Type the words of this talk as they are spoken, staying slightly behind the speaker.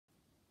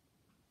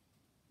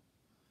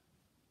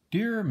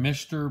Dear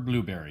Mr.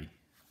 Blueberry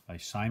by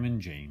Simon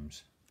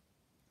James.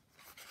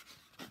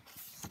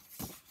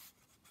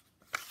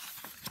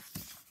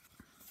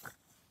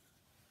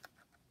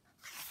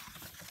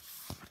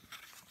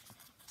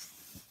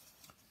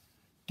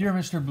 Dear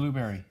Mr.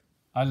 Blueberry,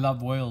 I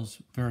love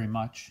whales very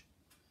much,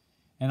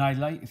 and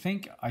I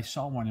think I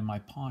saw one in my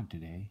pond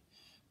today.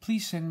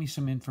 Please send me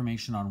some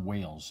information on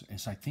whales,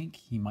 as I think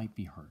he might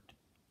be hurt.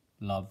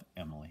 Love,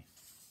 Emily.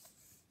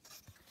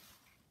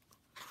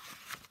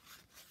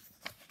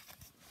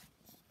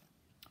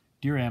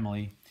 Dear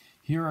Emily,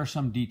 here are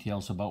some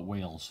details about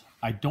whales.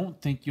 I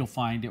don't think you'll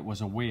find it was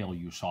a whale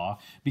you saw,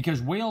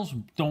 because whales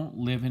don't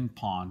live in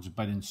ponds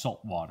but in salt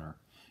water.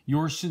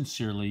 Yours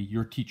sincerely,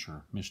 your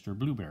teacher, Mr.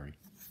 Blueberry.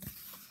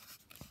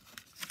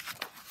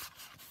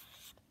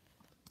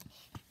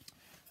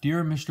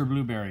 Dear Mr.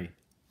 Blueberry,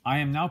 I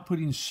am now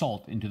putting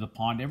salt into the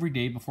pond every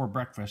day before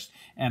breakfast,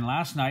 and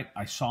last night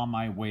I saw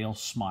my whale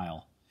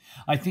smile.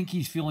 I think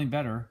he's feeling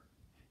better.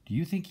 Do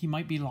you think he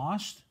might be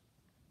lost?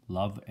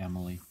 Love,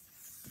 Emily.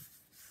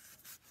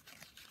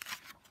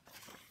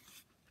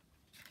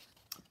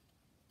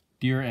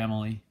 Dear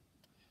Emily,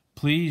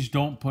 please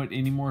don't put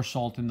any more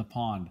salt in the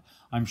pond.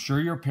 I'm sure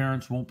your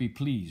parents won't be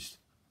pleased.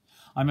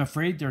 I'm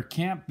afraid there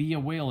can't be a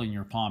whale in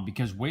your pond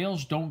because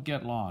whales don't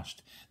get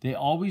lost. They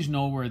always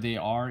know where they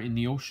are in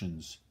the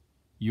oceans.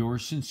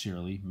 Yours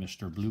sincerely,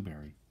 Mr.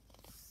 Blueberry.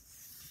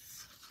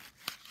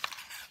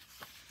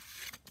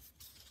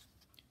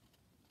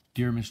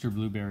 Dear Mr.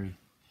 Blueberry,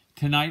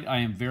 tonight I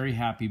am very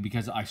happy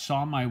because I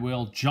saw my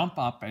whale jump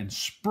up and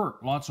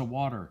spurt lots of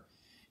water.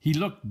 He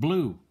looked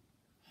blue.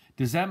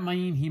 Does that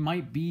mean he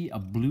might be a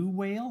blue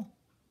whale?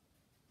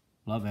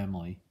 Love,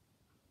 Emily.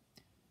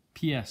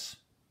 P.S.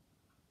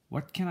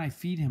 What can I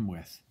feed him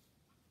with?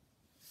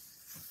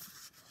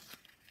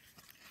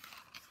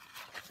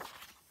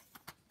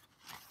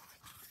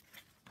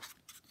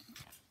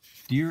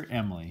 Dear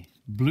Emily,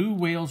 blue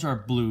whales are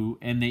blue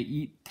and they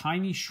eat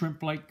tiny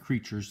shrimp-like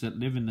creatures that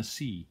live in the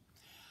sea.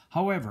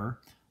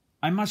 However,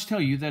 I must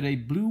tell you that a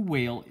blue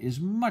whale is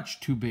much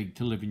too big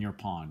to live in your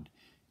pond.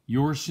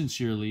 Yours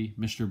sincerely,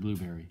 Mr.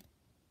 Blueberry.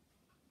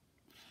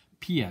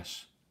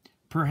 P.S.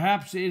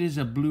 Perhaps it is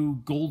a blue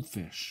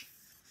goldfish.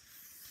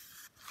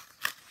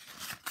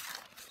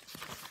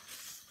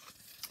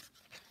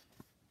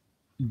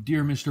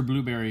 Dear Mr.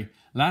 Blueberry,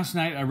 last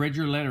night I read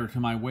your letter to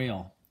my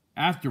whale.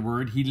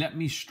 Afterward, he let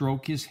me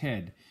stroke his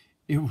head.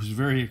 It was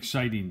very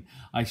exciting.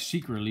 I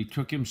secretly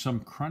took him some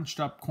crunched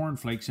up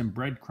cornflakes and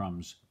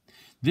breadcrumbs.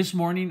 This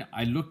morning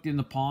I looked in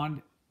the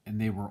pond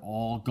and they were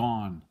all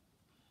gone.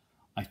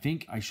 I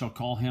think I shall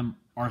call him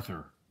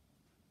Arthur.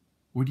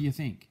 What do you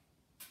think?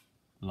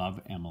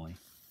 Love, Emily.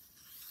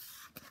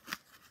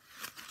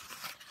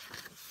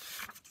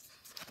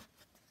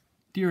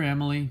 Dear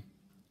Emily,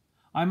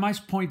 I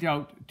must point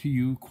out to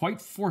you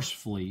quite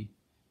forcefully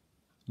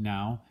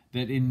now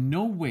that in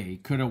no way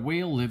could a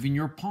whale live in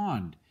your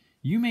pond.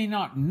 You may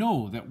not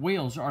know that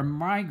whales are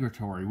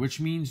migratory, which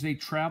means they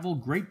travel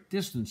great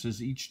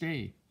distances each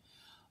day.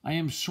 I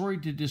am sorry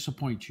to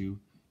disappoint you.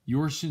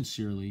 Yours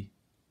sincerely,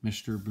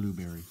 Mr.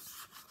 Blueberry.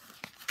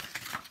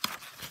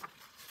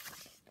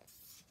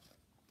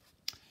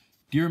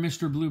 Dear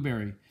Mr.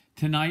 Blueberry,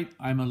 tonight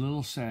I'm a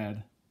little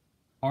sad.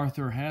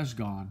 Arthur has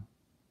gone.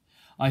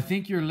 I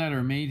think your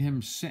letter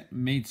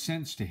made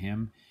sense to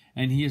him,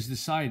 and he has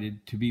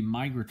decided to be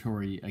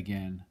migratory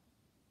again.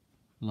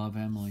 Love,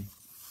 Emily.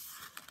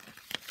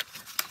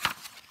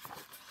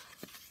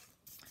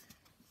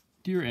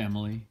 Dear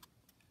Emily,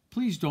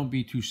 please don't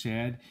be too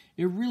sad.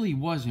 It really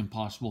was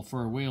impossible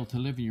for a whale to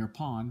live in your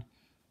pond.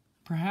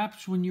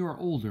 Perhaps when you are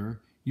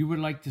older, you would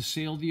like to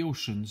sail the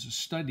oceans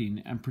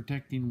studying and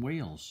protecting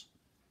whales.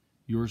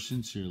 Yours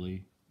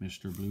sincerely,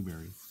 Mr.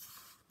 Blueberry.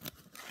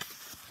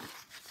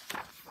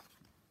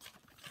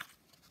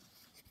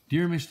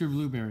 Dear Mr.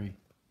 Blueberry,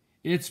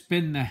 it's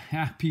been the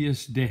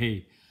happiest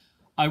day.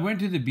 I went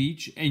to the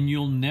beach, and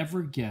you'll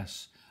never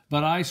guess,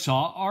 but I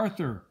saw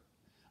Arthur.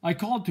 I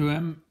called to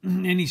him,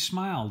 and he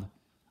smiled.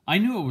 I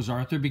knew it was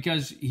Arthur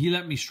because he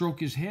let me stroke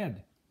his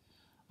head.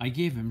 I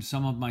gave him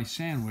some of my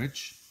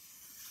sandwich,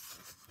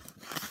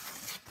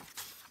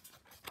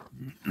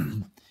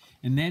 and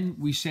then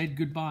we said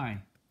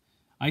goodbye.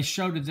 I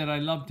shouted that I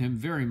loved him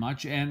very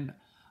much, and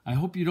I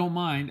hope you don't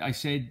mind, I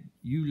said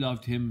you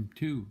loved him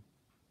too.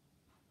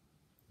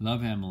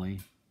 Love,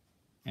 Emily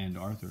and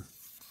Arthur.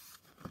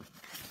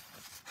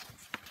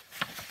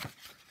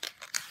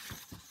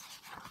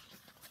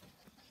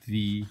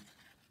 The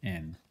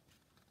end.